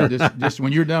 Yeah, just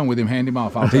when you're done with him, hand him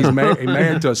off. He's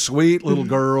married to a sweet little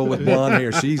girl with blonde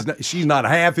hair. She's not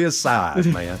half his size,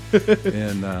 man.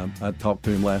 And I talked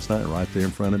to him last night right there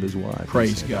in front of his wife.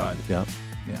 Praise God. Yeah.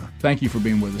 Yeah. Thank you for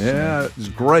being with us. Yeah, it was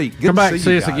great. Good Come to back and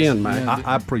see us guys. again, man.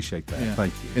 I appreciate that. Yeah.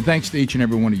 Thank you. And thanks to each and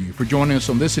every one of you for joining us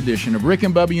on this edition of Rick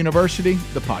and Bubba University,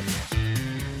 the podcast.